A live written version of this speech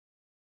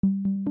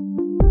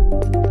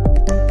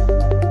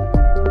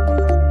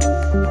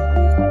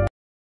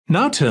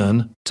Now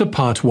turn to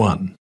Part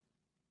 1.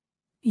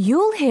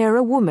 You'll hear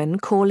a woman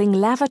calling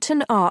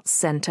Laverton Arts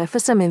Centre for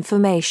some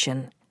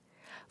information.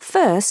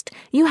 First,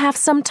 you have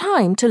some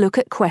time to look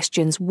at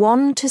questions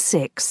 1 to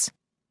 6.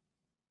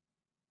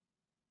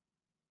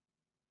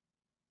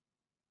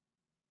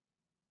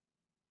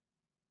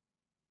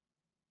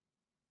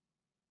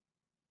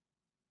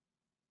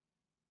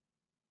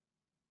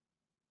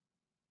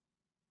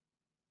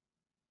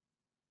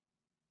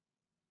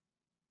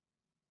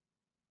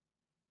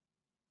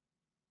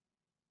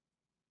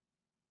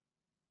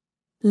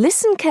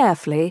 Listen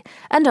carefully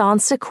and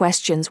answer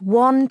questions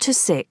 1 to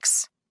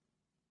 6.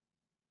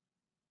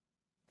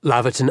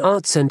 Laverton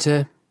Arts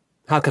Centre.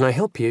 How can I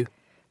help you?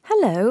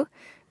 Hello.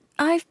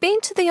 I've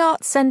been to the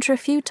Arts Centre a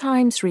few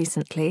times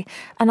recently,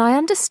 and I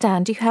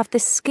understand you have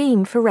this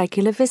scheme for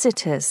regular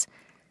visitors.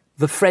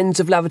 The Friends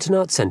of Laverton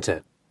Arts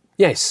Centre.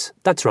 Yes,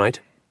 that's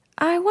right.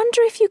 I wonder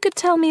if you could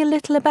tell me a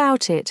little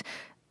about it.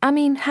 I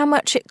mean, how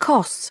much it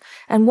costs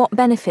and what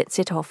benefits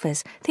it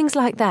offers, things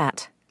like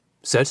that.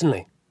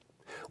 Certainly.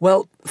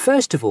 Well,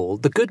 first of all,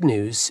 the good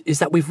news is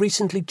that we've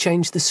recently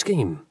changed the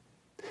scheme.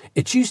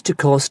 It used to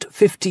cost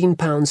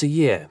 £15 a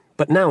year,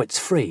 but now it's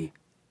free.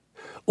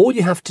 All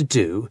you have to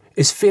do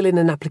is fill in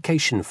an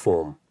application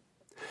form.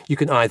 You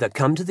can either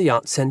come to the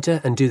Arts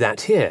Centre and do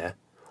that here,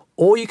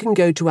 or you can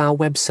go to our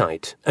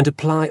website and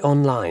apply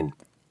online.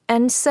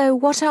 And so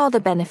what are the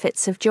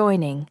benefits of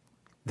joining?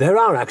 There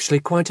are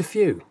actually quite a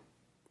few.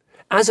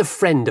 As a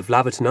friend of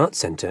Laverton Arts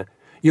Centre,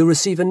 you'll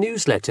receive a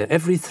newsletter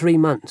every 3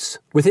 months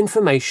with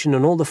information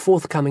on all the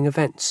forthcoming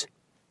events.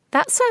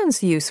 That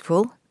sounds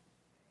useful.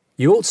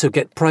 You also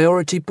get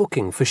priority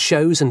booking for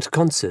shows and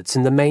concerts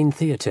in the main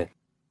theatre.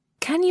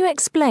 Can you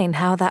explain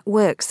how that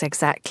works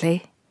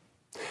exactly?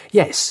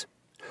 Yes.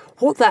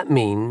 What that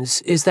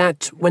means is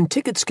that when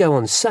tickets go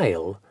on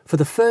sale, for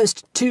the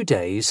first 2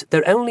 days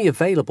they're only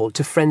available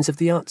to friends of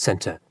the Arts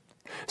Centre.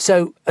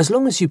 So, as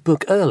long as you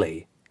book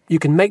early, you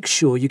can make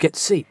sure you get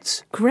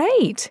seats.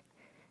 Great!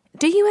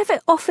 Do you ever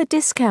offer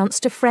discounts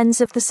to friends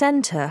of the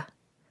centre?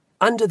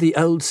 Under the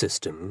old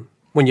system,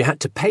 when you had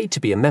to pay to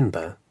be a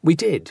member, we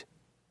did.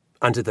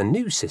 Under the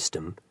new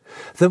system,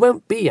 there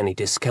won't be any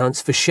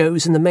discounts for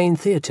shows in the main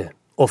theatre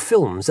or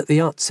films at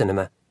the Arts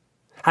Cinema.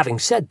 Having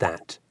said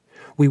that,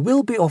 we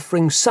will be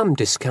offering some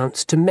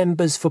discounts to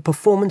members for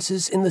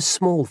performances in the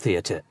small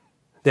theatre.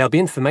 There'll be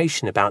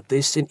information about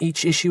this in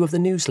each issue of the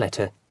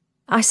newsletter.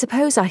 I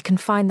suppose I can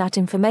find that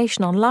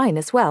information online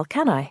as well,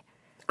 can I?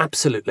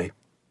 Absolutely.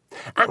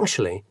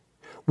 Actually,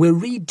 we're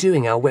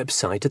redoing our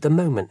website at the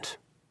moment.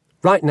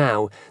 Right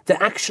now,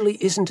 there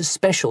actually isn't a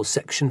special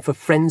section for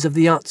Friends of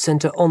the Arts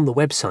Centre on the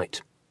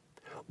website.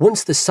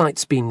 Once the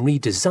site's been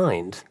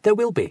redesigned, there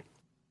will be.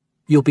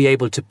 You'll be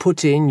able to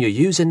put in your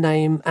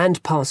username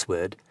and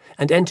password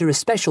and enter a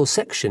special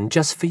section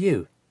just for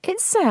you.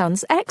 It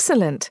sounds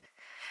excellent.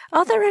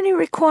 Are there any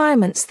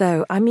requirements,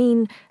 though? I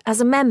mean,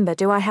 as a member,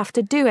 do I have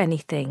to do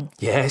anything?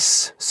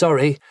 Yes,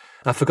 sorry,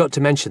 I forgot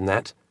to mention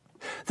that.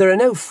 There are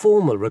no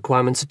formal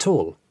requirements at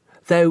all,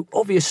 though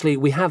obviously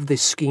we have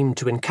this scheme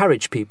to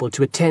encourage people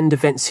to attend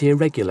events here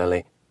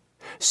regularly.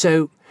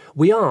 So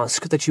we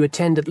ask that you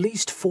attend at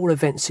least 4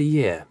 events a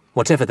year,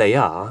 whatever they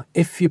are,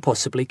 if you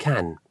possibly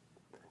can.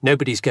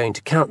 Nobody's going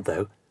to count,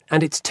 though,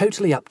 and it's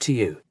totally up to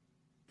you.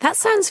 That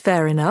sounds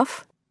fair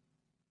enough.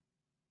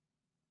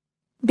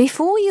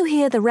 Before you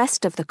hear the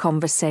rest of the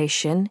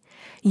conversation,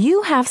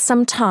 you have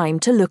some time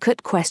to look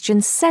at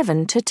questions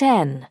 7 to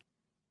 10.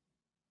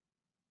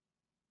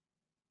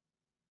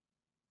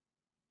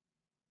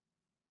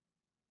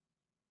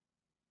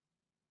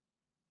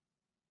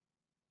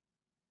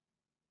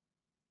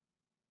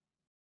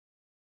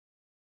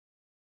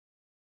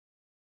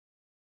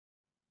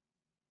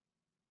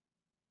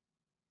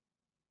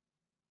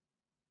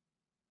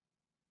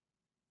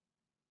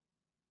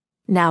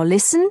 Now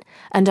listen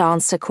and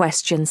answer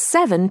questions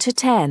 7 to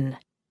 10.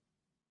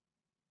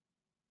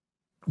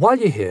 While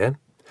you're here,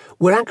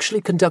 we're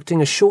actually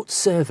conducting a short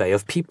survey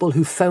of people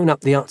who phone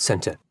up the Arts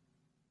Centre.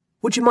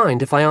 Would you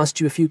mind if I asked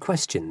you a few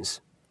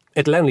questions?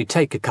 It'll only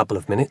take a couple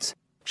of minutes.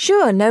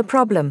 Sure, no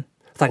problem.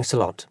 Thanks a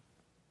lot.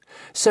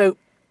 So,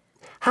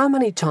 how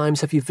many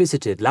times have you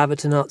visited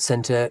Laverton Arts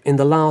Centre in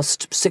the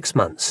last 6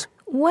 months?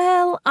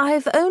 Well,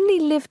 I've only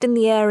lived in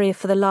the area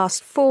for the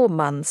last 4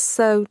 months,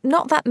 so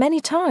not that many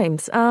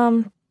times.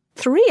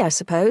 3, I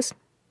suppose.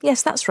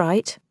 Yes, that's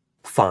right.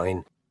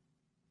 Fine.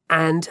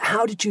 And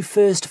how did you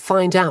first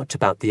find out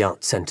about the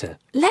Arts Centre?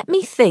 Let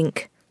me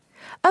think.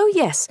 Oh,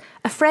 yes,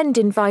 a friend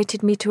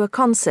invited me to a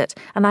concert,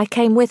 and I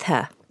came with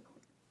her.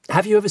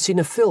 Have you ever seen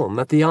a film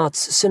at the Arts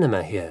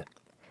Cinema here?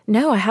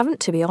 No, I haven't,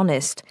 to be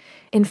honest.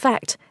 In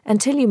fact,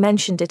 until you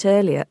mentioned it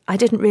earlier, I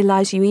didn't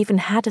realise you even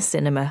had a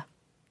cinema.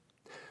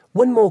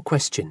 One more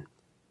question.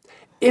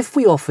 If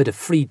we offered a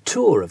free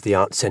tour of the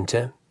Arts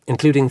Centre,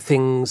 including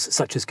things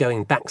such as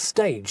going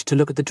backstage to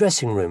look at the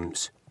dressing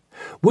rooms,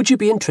 would you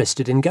be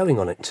interested in going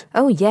on it?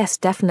 Oh, yes,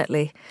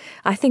 definitely.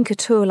 I think a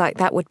tour like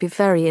that would be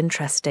very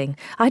interesting.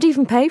 I'd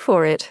even pay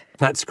for it.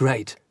 That's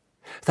great.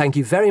 Thank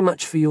you very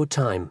much for your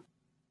time.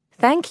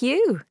 Thank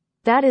you.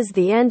 That is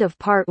the end of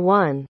part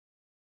 1.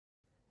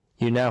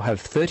 You now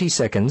have 30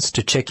 seconds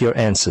to check your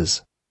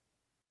answers.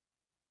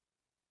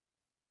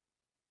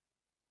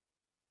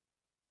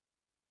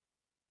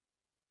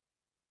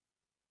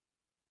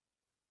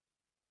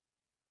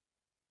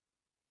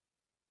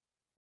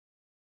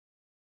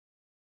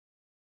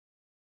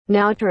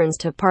 Now turns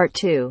to part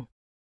 2.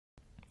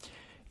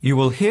 You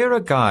will hear a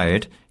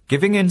guide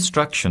giving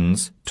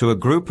instructions to a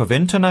group of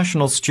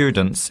international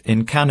students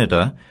in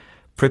Canada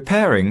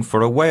preparing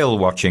for a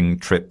whale-watching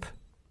trip.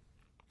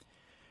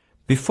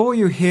 Before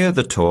you hear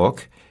the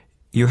talk,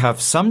 you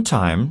have some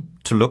time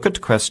to look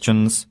at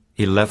questions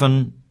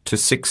 11 to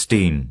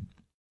 16.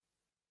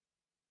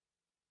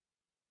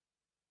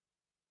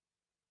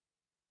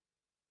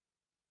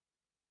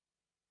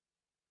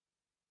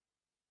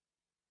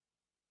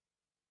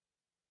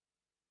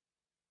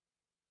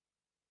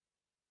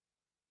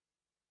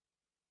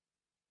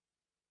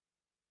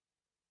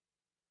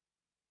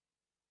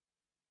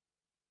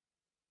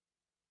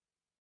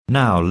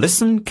 Now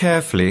listen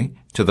carefully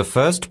to the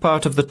first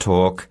part of the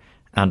talk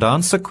and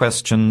answer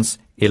questions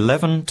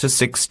 11 to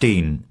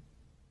 16.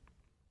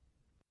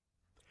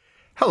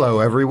 Hello,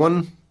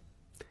 everyone.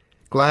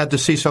 Glad to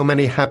see so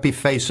many happy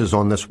faces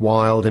on this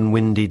wild and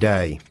windy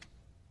day.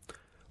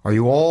 Are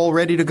you all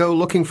ready to go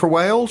looking for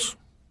whales?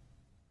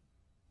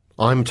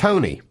 I'm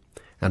Tony,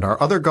 and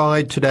our other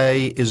guide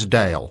today is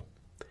Dale.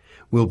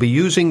 We'll be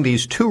using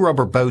these 2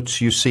 rubber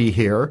boats you see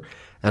here,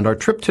 and our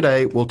trip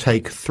today will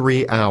take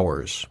 3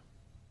 hours.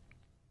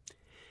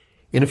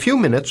 In a few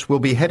minutes, we'll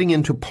be heading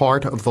into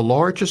part of the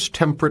largest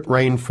temperate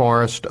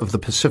rainforest of the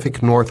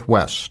Pacific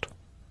Northwest.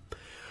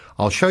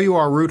 I'll show you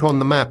our route on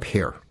the map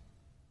here.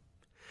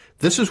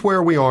 This is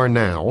where we are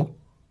now.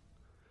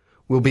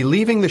 We'll be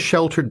leaving the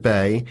sheltered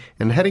bay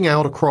and heading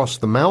out across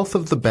the mouth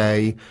of the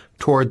bay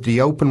toward the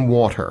open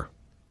water.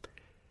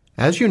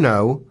 As you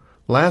know,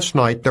 last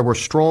night there were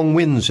strong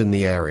winds in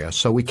the area,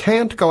 so we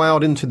can't go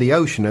out into the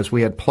ocean as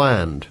we had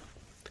planned.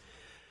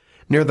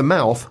 Near the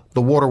mouth,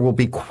 the water will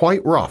be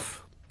quite rough.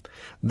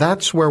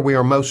 That's where we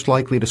are most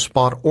likely to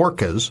spot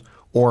orcas,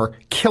 or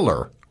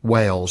killer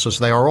whales as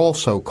they are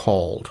also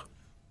called.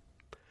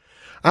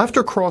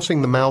 After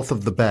crossing the mouth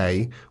of the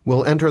bay,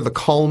 we'll enter the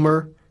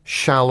calmer,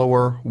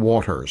 shallower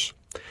waters.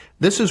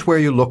 This is where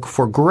you look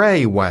for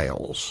gray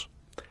whales.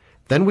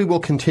 Then we will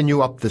continue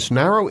up this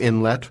narrow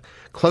inlet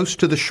close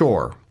to the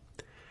shore.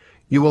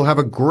 You will have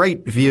a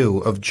great view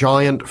of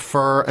giant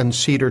fir and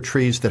cedar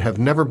trees that have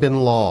never been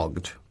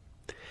logged.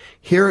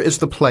 Here is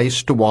the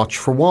place to watch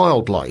for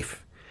wildlife.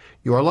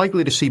 You are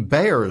likely to see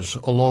bears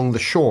along the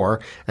shore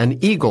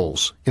and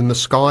eagles in the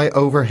sky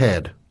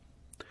overhead.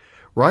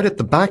 Right at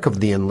the back of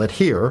the inlet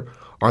here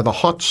are the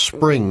hot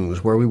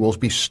springs where we will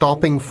be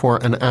stopping for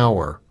an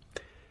hour.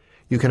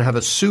 You can have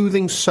a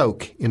soothing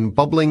soak in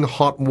bubbling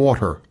hot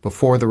water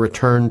before the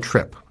return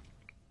trip.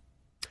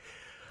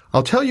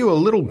 I'll tell you a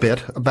little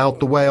bit about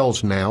the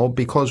whales now,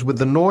 because with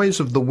the noise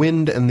of the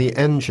wind and the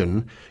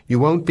engine, you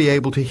won't be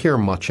able to hear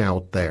much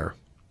out there.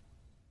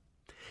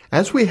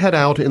 As we head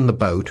out in the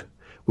boat,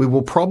 we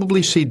will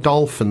probably see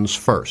dolphins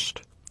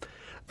first.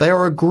 They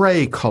are a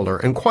gray color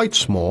and quite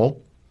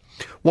small,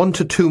 1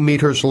 to 2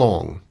 meters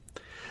long.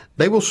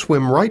 They will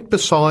swim right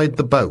beside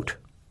the boat,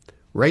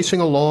 racing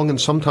along and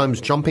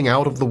sometimes jumping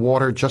out of the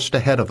water just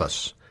ahead of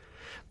us.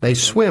 They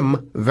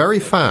swim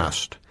very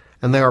fast,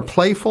 and they are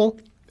playful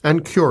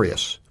and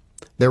curious.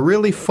 They're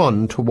really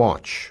fun to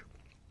watch.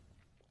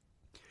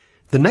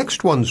 The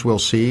next ones we'll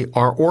see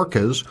are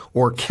orcas,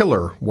 or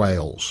killer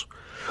whales,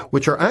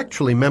 which are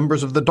actually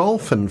members of the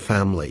dolphin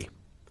family.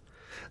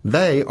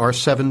 They are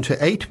 7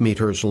 to 8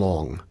 meters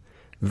long,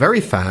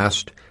 very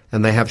fast,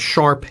 and they have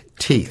sharp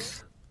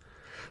teeth.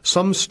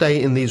 Some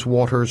stay in these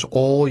waters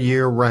all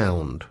year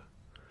round.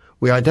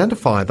 We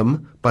identify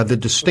them by the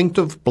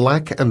distinctive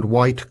black and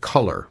white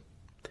color.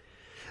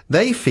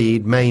 They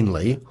feed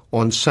mainly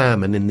on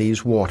salmon in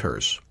these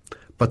waters,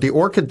 but the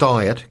orca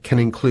diet can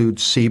include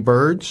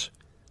seabirds,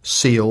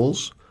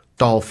 seals,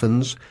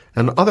 dolphins,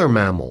 and other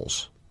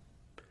mammals.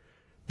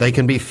 They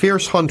can be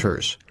fierce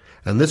hunters,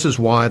 and this is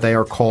why they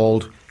are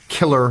called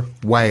killer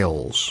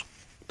whales.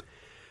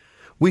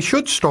 We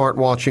should start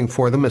watching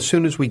for them as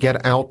soon as we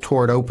get out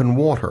toward open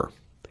water.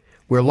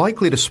 We're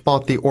likely to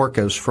spot the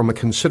orcas from a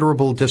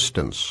considerable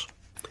distance.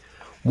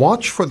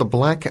 Watch for the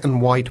black and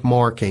white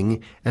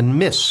marking and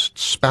mist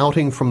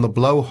spouting from the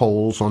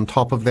blowholes on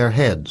top of their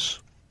heads.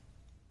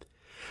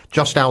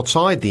 Just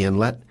outside the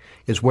inlet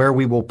is where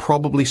we will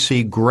probably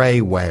see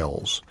gray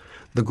whales.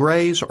 The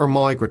grays are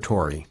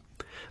migratory.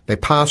 They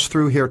pass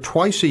through here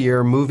twice a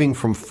year, moving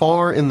from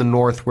far in the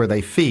north where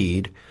they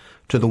feed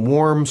to the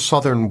warm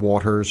southern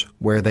waters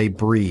where they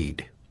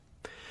breed.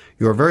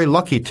 You are very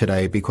lucky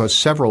today because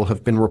several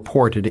have been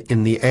reported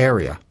in the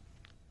area.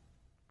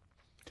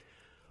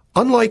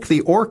 Unlike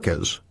the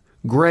orcas,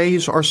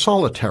 grays are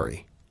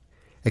solitary,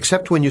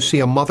 except when you see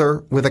a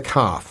mother with a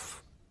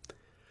calf.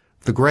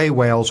 The gray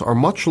whales are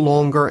much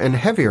longer and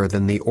heavier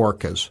than the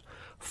orcas,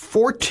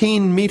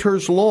 14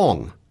 meters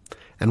long,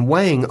 and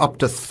weighing up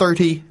to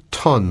 30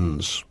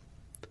 tons.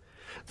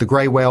 The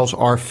grey whales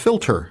are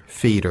filter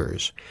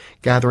feeders,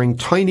 gathering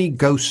tiny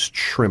ghost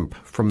shrimp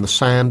from the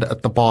sand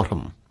at the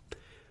bottom.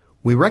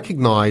 We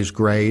recognize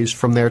greys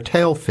from their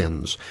tail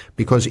fins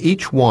because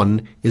each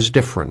one is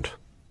different.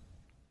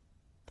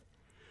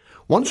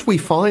 Once we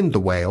find the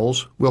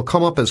whales, we'll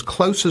come up as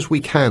close as we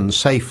can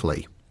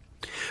safely.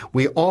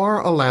 We are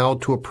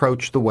allowed to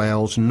approach the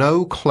whales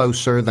no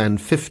closer than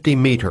 50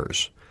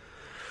 meters,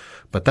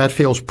 but that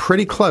feels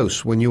pretty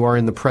close when you are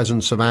in the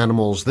presence of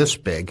animals this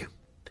big.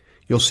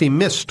 You'll see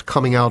mist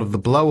coming out of the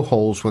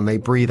blowholes when they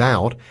breathe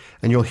out,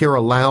 and you'll hear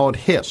a loud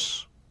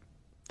hiss.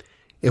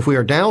 If we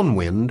are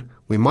downwind,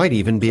 we might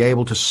even be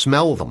able to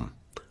smell them,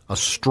 a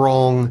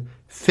strong,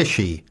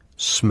 fishy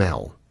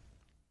smell.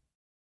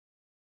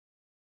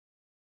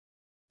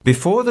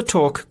 Before the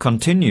talk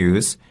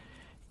continues,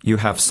 you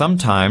have some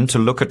time to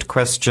look at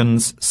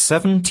questions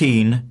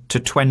 17 to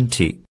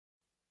 20.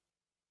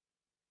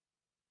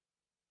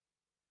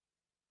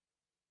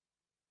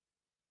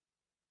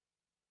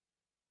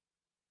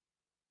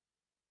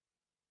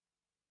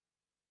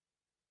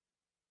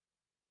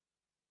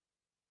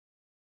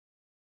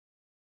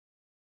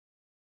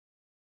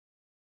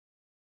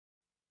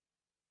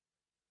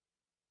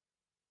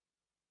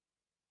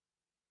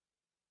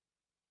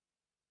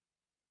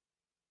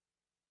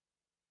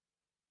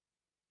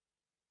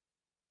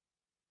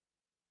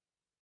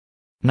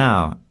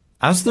 Now,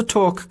 as the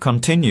talk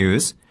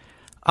continues,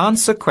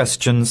 answer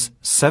questions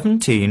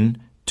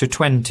 17 to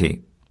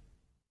 20.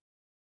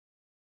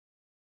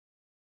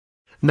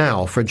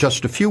 Now, for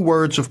just a few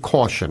words of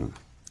caution.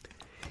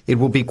 It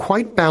will be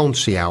quite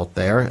bouncy out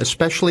there,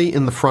 especially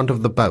in the front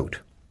of the boat.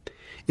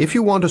 If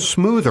you want a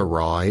smoother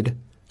ride,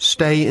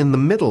 stay in the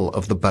middle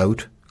of the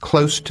boat,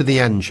 close to the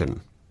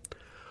engine.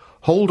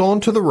 Hold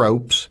on to the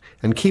ropes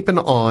and keep an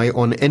eye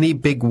on any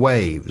big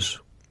waves.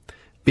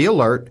 Be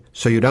alert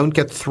so you don't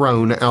get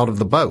thrown out of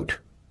the boat.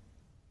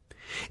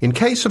 In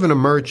case of an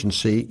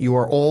emergency, you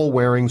are all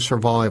wearing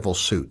survival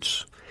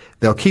suits.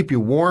 They'll keep you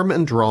warm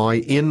and dry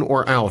in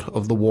or out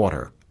of the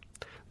water.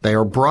 They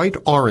are bright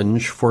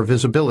orange for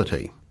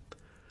visibility.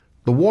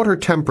 The water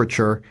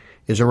temperature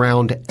is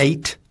around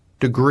 8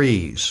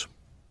 degrees.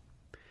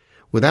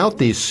 Without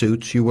these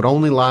suits, you would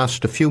only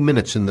last a few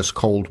minutes in this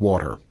cold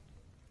water.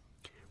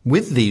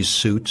 With these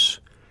suits,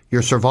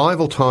 your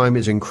survival time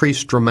is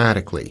increased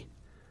dramatically.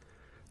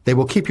 They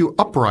will keep you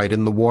upright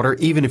in the water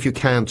even if you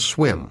can't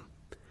swim.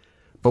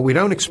 But we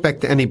don't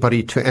expect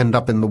anybody to end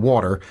up in the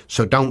water,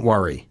 so don't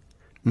worry.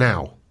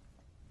 Now,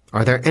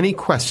 are there any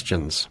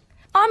questions?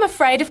 I'm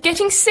afraid of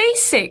getting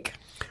seasick.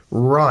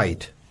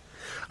 Right.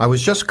 I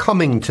was just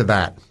coming to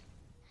that.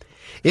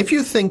 If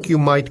you think you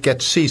might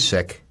get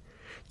seasick,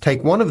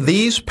 take one of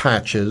these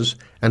patches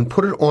and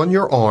put it on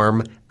your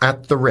arm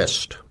at the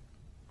wrist,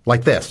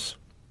 like this.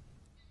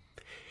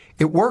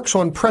 It works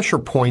on pressure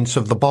points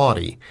of the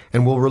body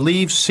and will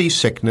relieve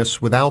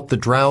seasickness without the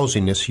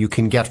drowsiness you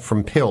can get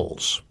from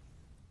pills.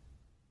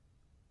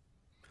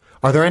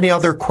 Are there any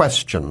other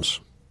questions?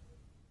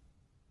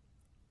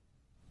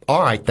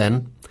 All right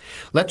then,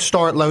 let's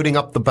start loading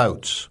up the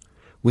boats.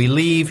 We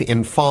leave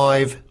in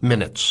 5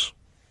 minutes.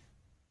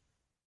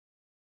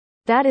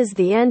 That is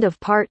the end of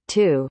part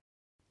 2.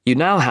 You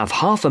now have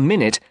half a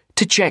minute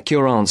to check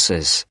your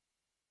answers.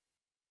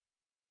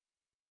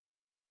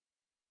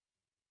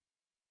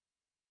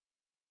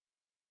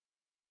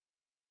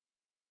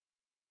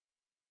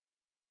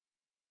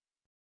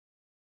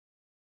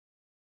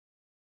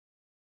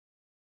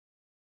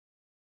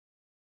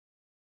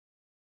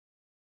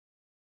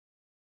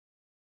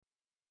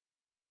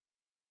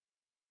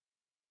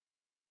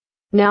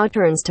 Now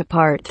turns to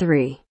part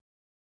 3.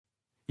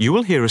 You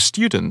will hear a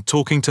student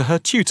talking to her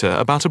tutor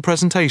about a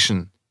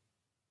presentation.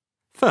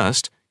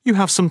 First, you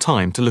have some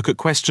time to look at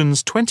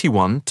questions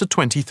 21 to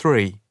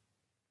 23.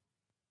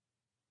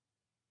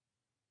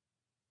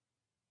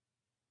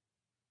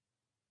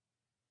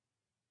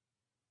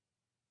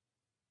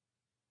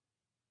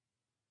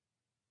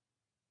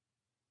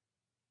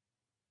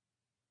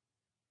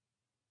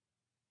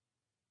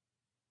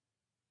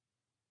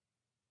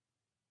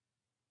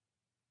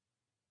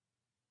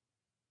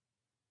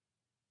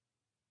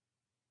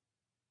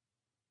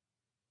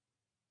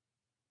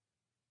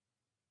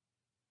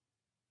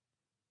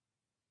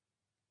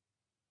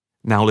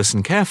 Now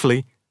listen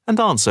carefully and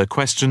answer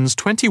questions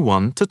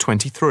 21 to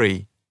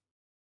 23.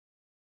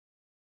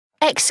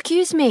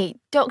 Excuse me,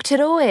 Dr.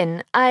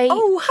 Owen,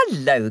 Oh,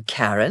 hello,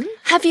 Karen.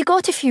 Have you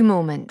got a few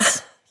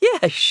moments?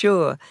 Yeah,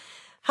 sure.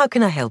 How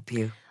can I help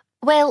you?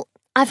 Well,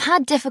 I've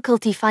had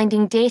difficulty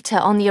finding data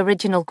on the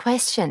original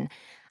question,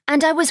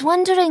 and I was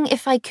wondering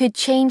if I could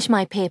change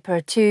my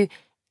paper to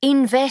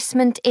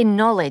Investment in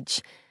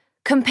Knowledge,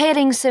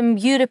 comparing some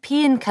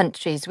European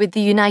countries with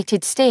the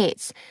United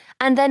States,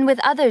 and then with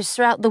others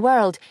throughout the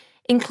world,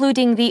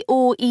 including the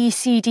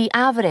OECD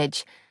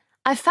average.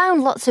 I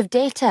found lots of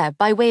data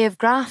by way of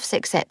graphs,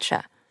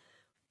 etc.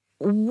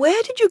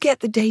 Where did you get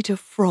the data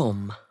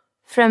from?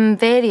 From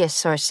various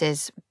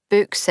sources,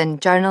 books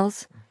and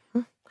journals.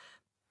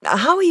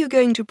 How are you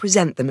going to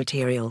present the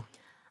material?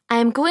 I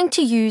am going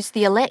to use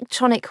the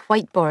electronic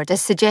whiteboard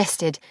as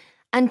suggested,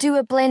 and do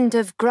a blend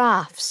of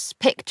graphs,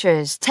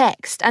 pictures,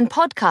 text and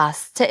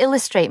podcasts to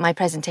illustrate my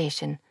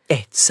presentation.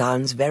 It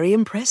sounds very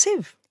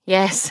impressive.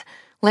 Yes,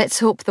 let's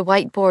hope the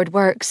whiteboard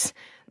works.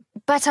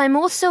 But I'm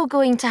also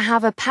going to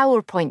have a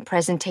PowerPoint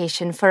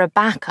presentation for a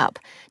backup,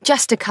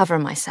 just to cover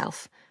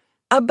myself.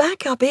 A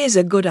backup is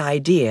a good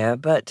idea,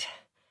 but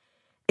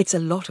it's a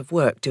lot of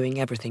work doing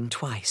everything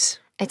twice.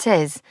 It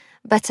is,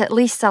 but at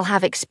least I'll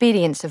have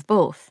experience of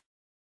both.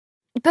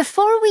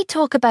 Before we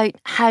talk about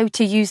how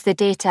to use the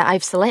data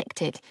I've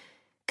selected,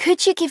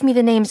 could you give me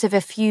the names of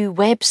a few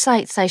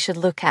websites I should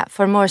look at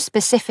for more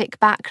specific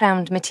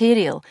background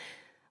material?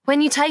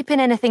 When you type in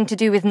anything to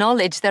do with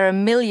knowledge, there are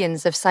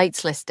millions of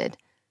sites listed.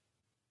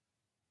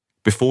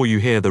 Before you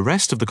hear the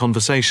rest of the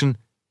conversation,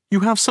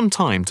 you have some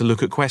time to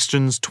look at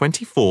questions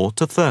 24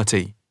 to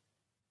 30.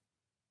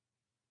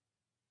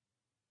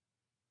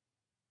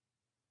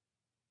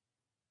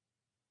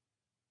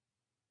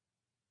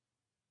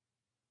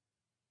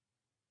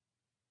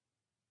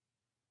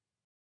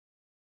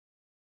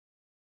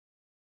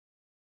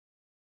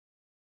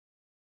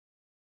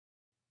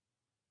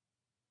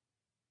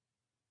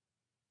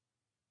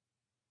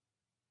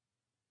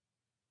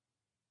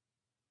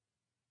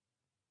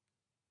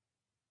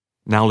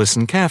 Now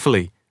listen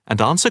carefully and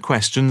answer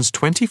questions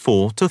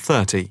 24 to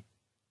 30.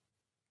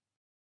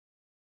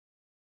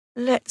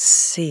 Let's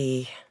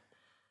see.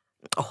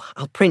 Oh,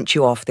 I'll print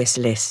you off this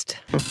list.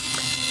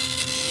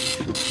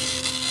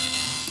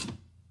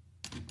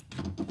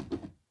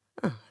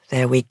 Oh,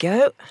 there we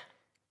go.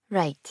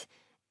 Right.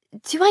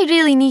 Do I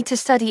really need to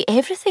study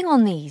everything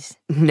on these?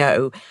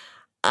 No.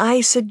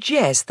 I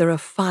suggest there are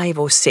 5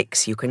 or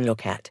 6 you can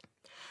look at.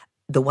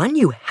 The one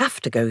you have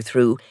to go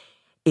through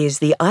is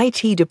the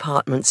IT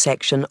department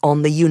section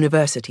on the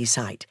university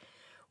site,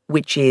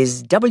 which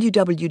is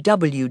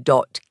www.kmul.org.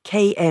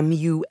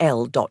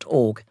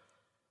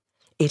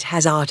 It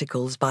has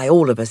articles by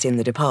all of us in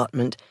the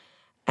department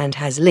and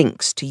has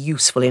links to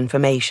useful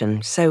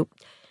information, so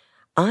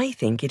I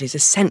think it is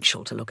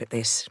essential to look at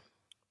this.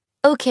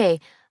 OK,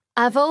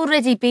 I've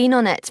already been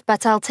on it,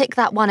 but I'll tick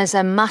that one as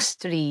a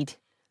must-read.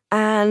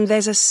 And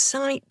there's a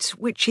site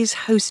which is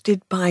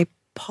hosted by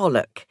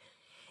Pollock.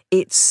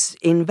 It's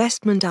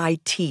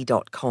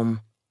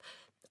investmentit.com.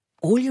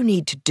 All you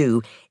need to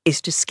do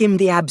is to skim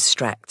the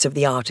abstracts of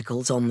the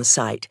articles on the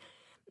site.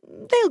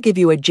 They'll give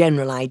you a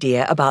general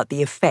idea about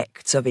the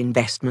effects of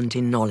investment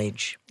in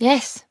knowledge.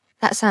 Yes,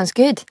 that sounds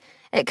good.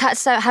 It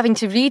cuts out having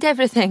to read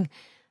everything.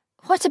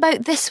 What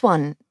about this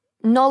one?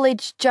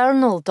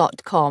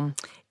 knowledgejournal.com.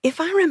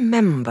 If I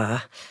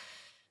remember,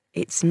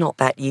 it's not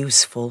that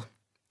useful.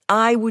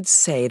 I would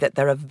say that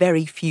there are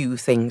very few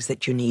things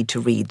that you need to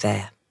read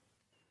there.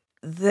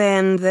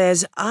 Then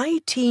there's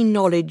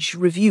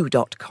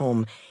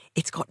itknowledgereview.com.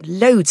 It's got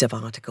loads of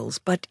articles,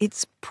 but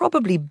it's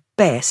probably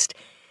best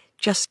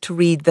just to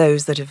read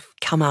those that have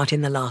come out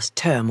in the last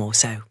term or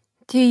so.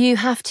 Do you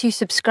have to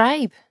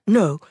subscribe?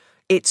 No,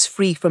 it's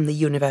free from the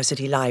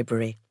university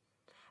library.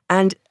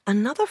 And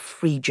another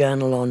free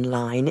journal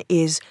online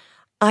is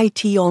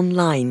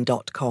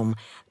itonline.com.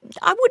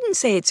 I wouldn't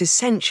say it's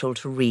essential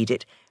to read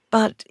it,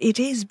 but it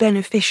is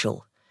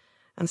beneficial.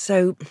 And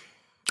so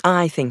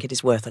I think it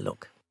is worth a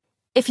look.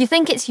 If you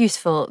think it's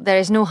useful, there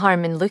is no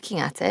harm in looking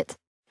at it.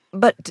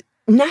 But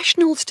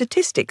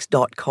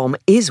nationalstatistics.com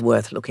is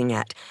worth looking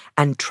at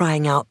and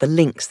trying out the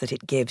links that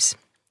it gives.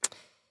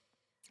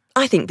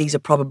 I think these are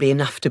probably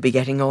enough to be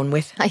getting on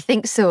with. I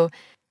think so.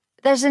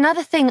 There's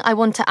another thing I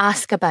want to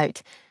ask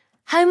about.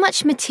 How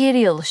much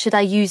material should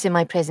I use in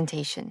my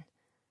presentation?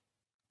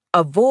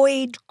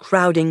 Avoid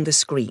crowding the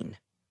screen.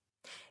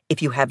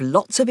 If you have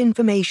lots of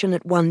information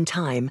at one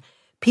time,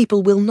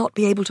 people will not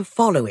be able to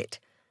follow it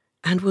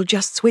and will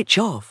just switch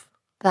off.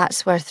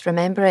 That's worth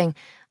remembering.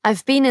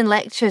 I've been in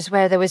lectures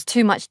where there was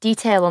too much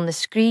detail on the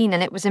screen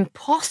and it was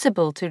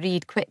impossible to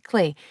read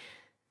quickly.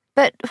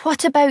 But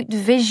what about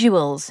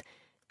visuals?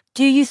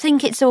 Do you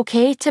think it's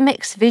okay to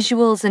mix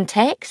visuals and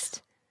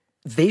text?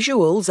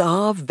 Visuals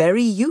are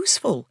very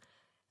useful,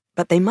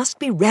 but they must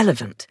be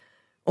relevant,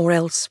 or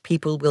else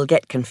people will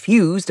get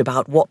confused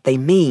about what they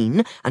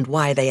mean and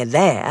why they are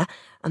there,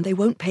 and they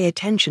won't pay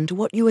attention to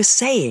what you are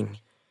saying.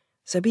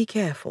 So be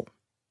careful.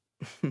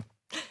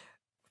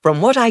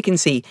 From what I can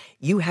see,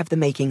 you have the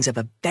makings of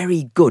a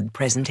very good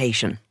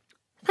presentation.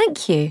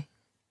 Thank you.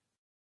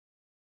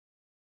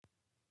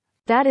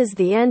 That is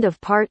the end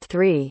of part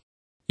 3.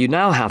 You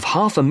now have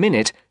half a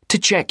minute to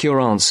check your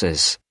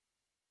answers.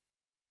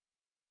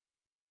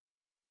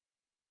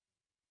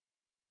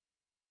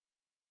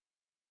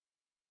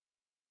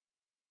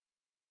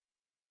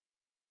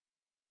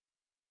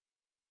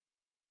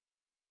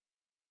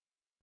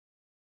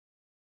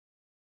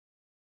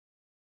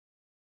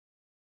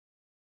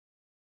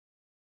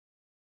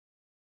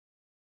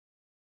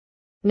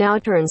 Now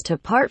turns to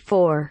part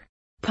 4.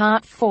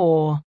 Part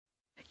 4.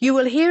 You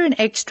will hear an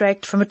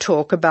extract from a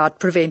talk about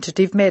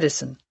preventative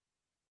medicine.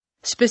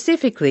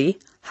 Specifically,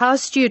 how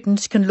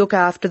students can look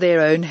after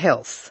their own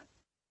health.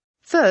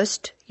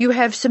 First, you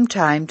have some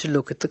time to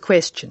look at the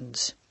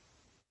questions.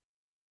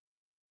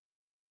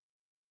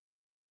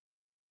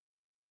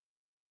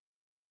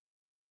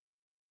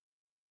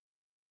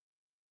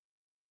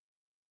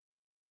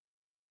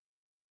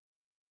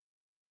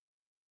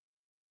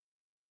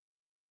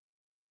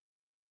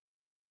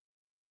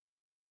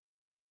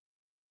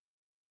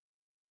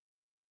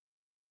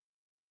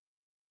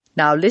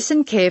 Now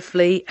listen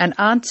carefully and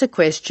answer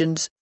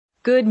questions.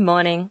 Good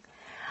morning.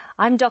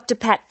 I'm Dr.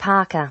 Pat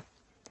Parker,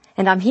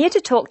 and I'm here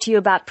to talk to you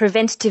about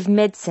preventative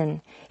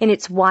medicine in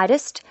its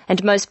widest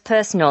and most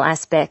personal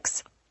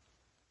aspects.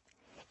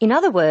 In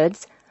other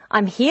words,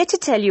 I'm here to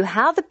tell you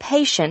how the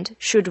patient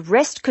should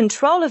wrest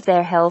control of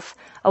their health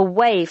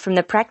away from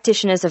the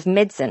practitioners of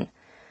medicine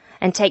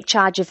and take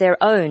charge of their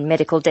own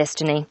medical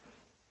destiny.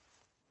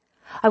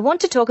 I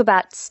want to talk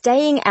about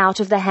staying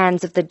out of the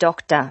hands of the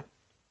doctor.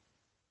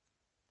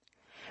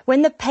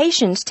 When the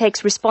patient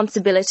takes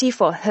responsibility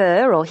for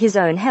her or his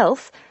own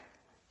health,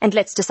 and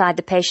let's decide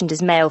the patient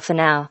is male for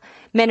now,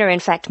 men are in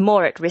fact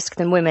more at risk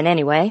than women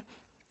anyway,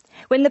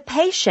 when the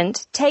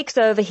patient takes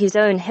over his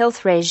own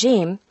health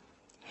regime,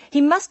 he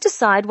must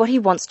decide what he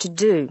wants to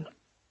do.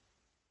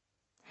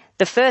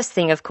 The first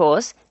thing, of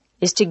course,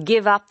 is to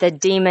give up the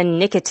demon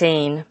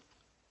nicotine.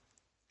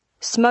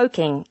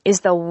 Smoking is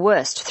the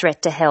worst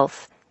threat to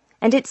health,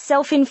 and it's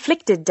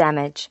self-inflicted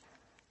damage.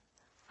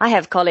 I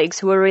have colleagues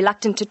who are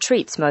reluctant to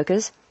treat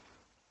smokers.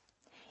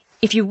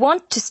 If you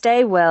want to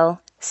stay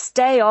well,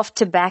 stay off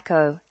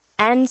tobacco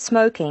and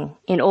smoking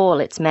in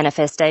all its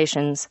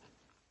manifestations.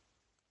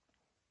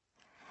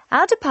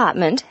 Our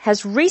department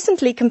has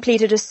recently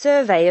completed a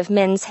survey of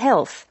men's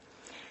health.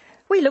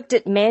 We looked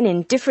at men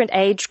in different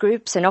age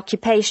groups and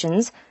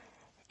occupations,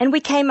 and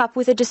we came up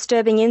with a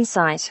disturbing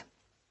insight.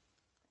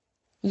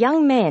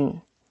 Young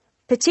men,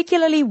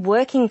 particularly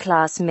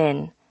working-class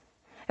men,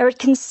 are at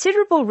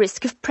considerable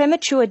risk of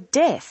premature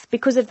death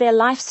because of their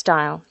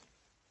lifestyle.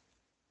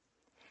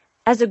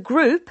 As a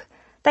group,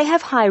 they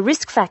have high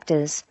risk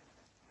factors.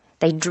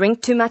 They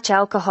drink too much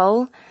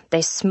alcohol,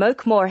 they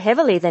smoke more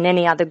heavily than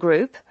any other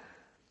group,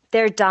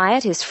 their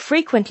diet is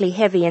frequently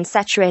heavy in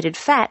saturated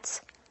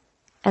fats,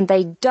 and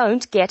they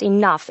don't get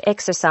enough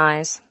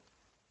exercise.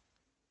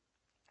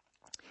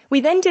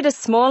 We then did a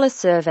smaller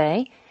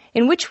survey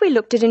in which we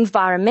looked at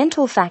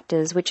environmental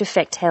factors which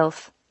affect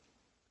health.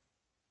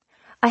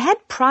 I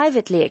had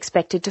privately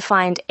expected to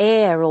find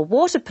air or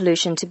water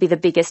pollution to be the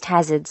biggest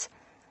hazards,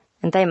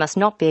 and they must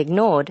not be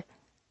ignored.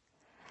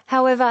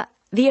 However,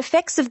 the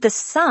effects of the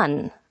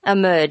sun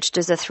emerged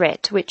as a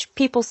threat which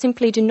people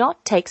simply do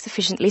not take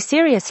sufficiently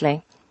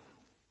seriously.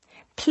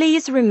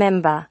 Please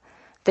remember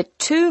that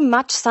too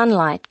much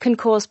sunlight can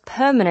cause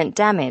permanent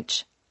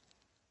damage.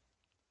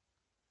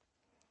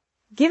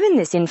 Given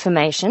this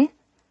information,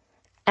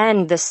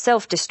 and the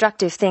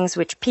self-destructive things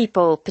which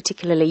people,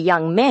 particularly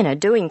young men, are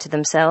doing to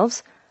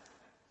themselves,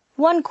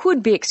 one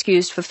could be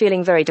excused for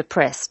feeling very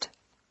depressed.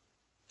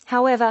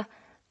 However,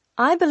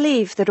 I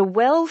believe that a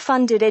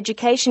well-funded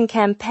education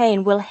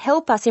campaign will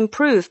help us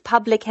improve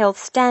public health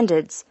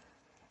standards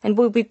and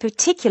will be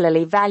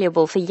particularly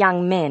valuable for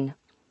young men.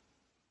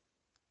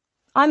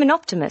 I'm an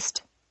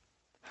optimist.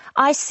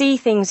 I see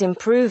things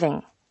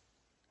improving,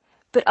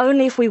 but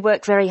only if we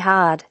work very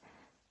hard.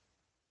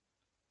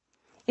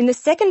 In the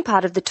second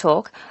part of the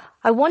talk,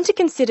 I want to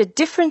consider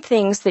different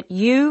things that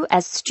you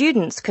as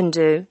students can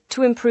do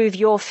to improve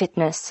your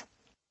fitness.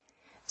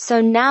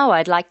 So now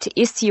I'd like to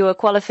issue a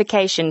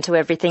qualification to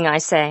everything I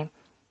say.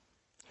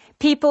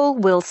 People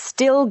will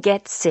still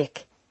get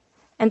sick,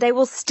 and they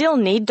will still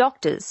need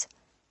doctors.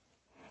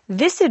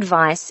 This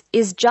advice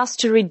is just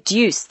to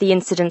reduce the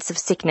incidence of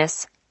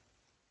sickness.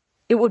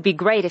 It would be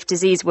great if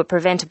disease were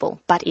preventable,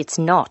 but it's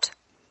not.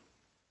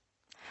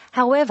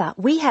 However,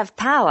 we have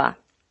power.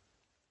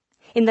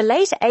 In the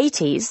late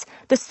 80s,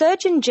 the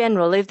Surgeon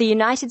General of the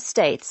United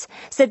States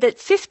said that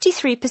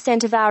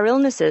 53% of our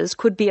illnesses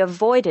could be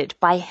avoided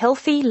by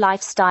healthy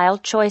lifestyle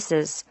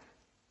choices.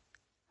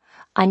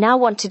 I now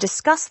want to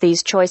discuss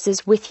these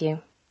choices with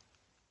you.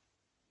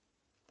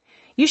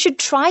 You should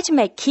try to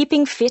make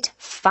keeping fit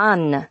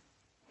fun.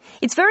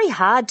 It's very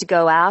hard to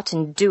go out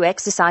and do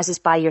exercises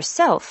by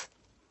yourself.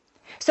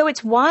 So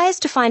it's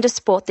wise to find a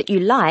sport that you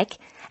like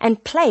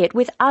and play it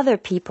with other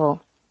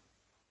people.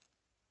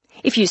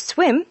 If you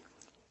swim,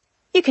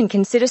 you can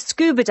consider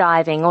scuba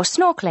diving or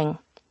snorkeling.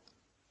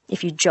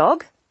 If you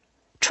jog,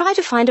 try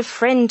to find a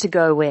friend to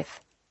go with.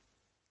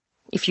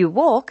 If you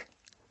walk,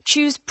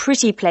 choose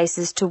pretty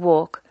places to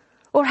walk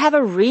or have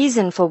a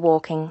reason for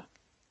walking.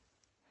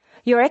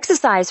 Your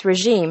exercise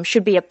regime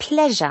should be a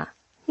pleasure,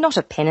 not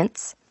a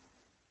penance.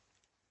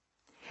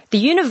 The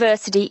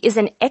university is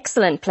an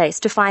excellent place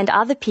to find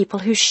other people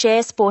who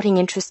share sporting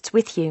interests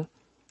with you,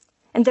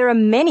 and there are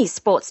many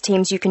sports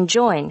teams you can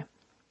join.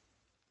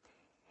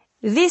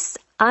 This,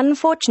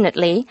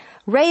 unfortunately,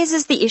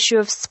 raises the issue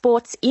of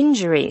sports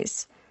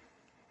injuries,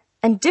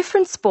 and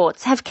different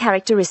sports have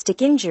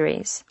characteristic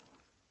injuries.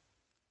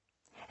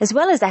 As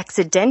well as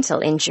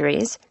accidental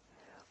injuries,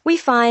 we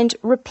find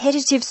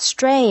repetitive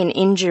strain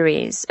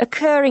injuries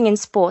occurring in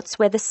sports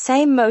where the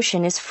same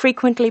motion is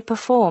frequently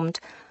performed,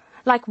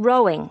 like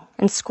rowing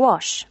and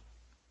squash.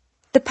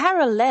 The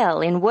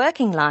parallel in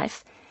working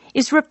life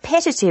is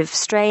repetitive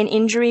strain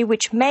injury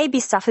which may be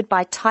suffered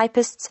by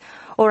typists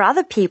or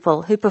other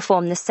people who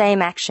perform the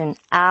same action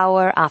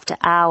hour after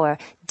hour,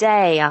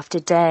 day after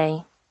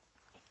day.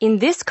 In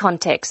this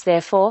context,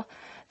 therefore,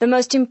 the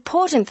most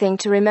important thing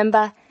to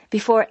remember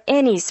before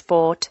any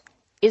sport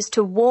is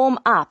to warm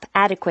up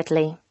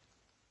adequately.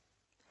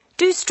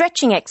 Do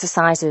stretching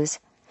exercises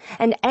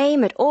and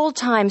aim at all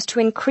times to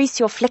increase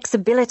your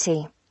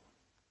flexibility.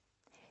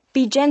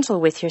 Be gentle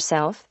with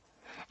yourself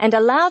and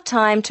allow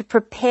time to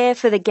prepare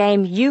for the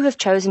game you have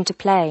chosen to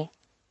play.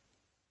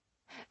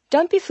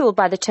 Don't be fooled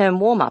by the term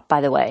warm-up,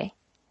 by the way.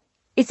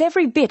 It's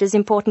every bit as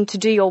important to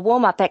do your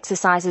warm-up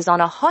exercises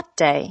on a hot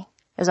day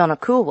as on a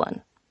cool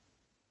one.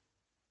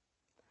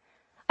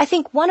 I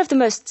think one of the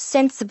most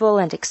sensible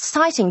and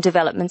exciting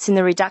developments in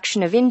the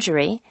reduction of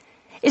injury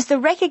is the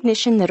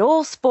recognition that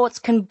all sports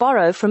can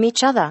borrow from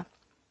each other.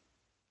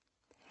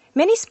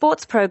 Many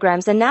sports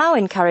programs are now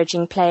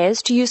encouraging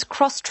players to use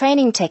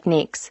cross-training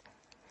techniques.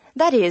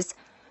 That is,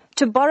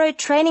 to borrow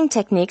training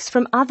techniques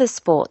from other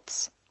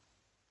sports.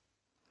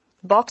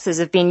 Boxers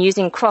have been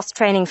using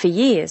cross-training for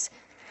years,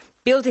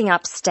 building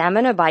up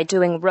stamina by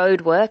doing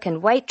road work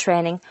and weight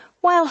training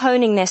while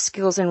honing their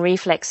skills and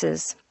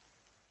reflexes.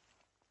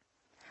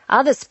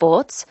 Other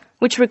sports,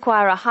 which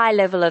require a high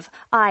level of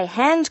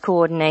eye-hand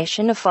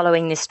coordination, are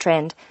following this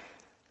trend.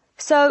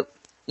 So,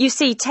 you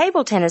see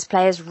table tennis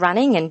players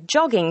running and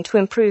jogging to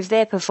improve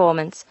their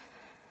performance,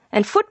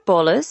 and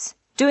footballers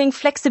doing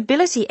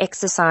flexibility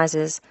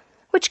exercises,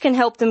 which can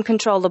help them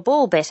control the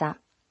ball better.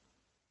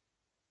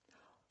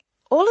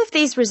 All of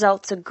these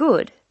results are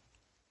good,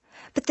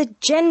 but the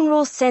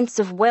general sense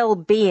of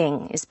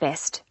well-being is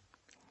best,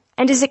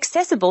 and is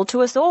accessible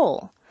to us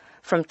all,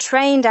 from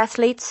trained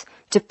athletes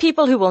to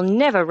people who will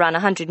never run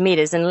 100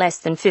 metres in less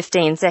than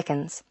 15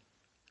 seconds.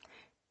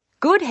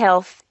 Good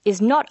health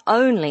is not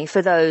only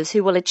for those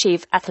who will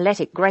achieve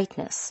athletic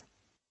greatness.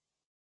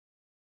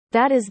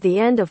 That is the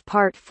end of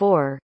part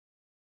 4.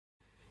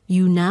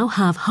 You now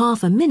have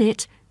half a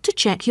minute to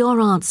check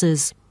your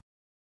answers.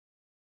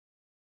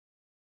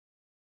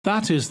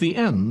 That is the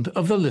end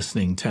of the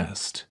listening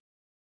test.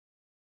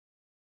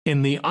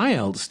 In the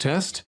Ielts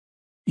test,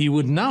 you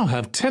would now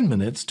have 10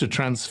 minutes to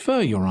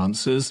transfer your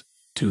answers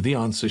to the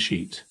answer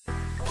sheet.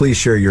 Please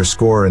share your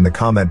score in the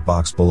comment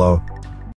box below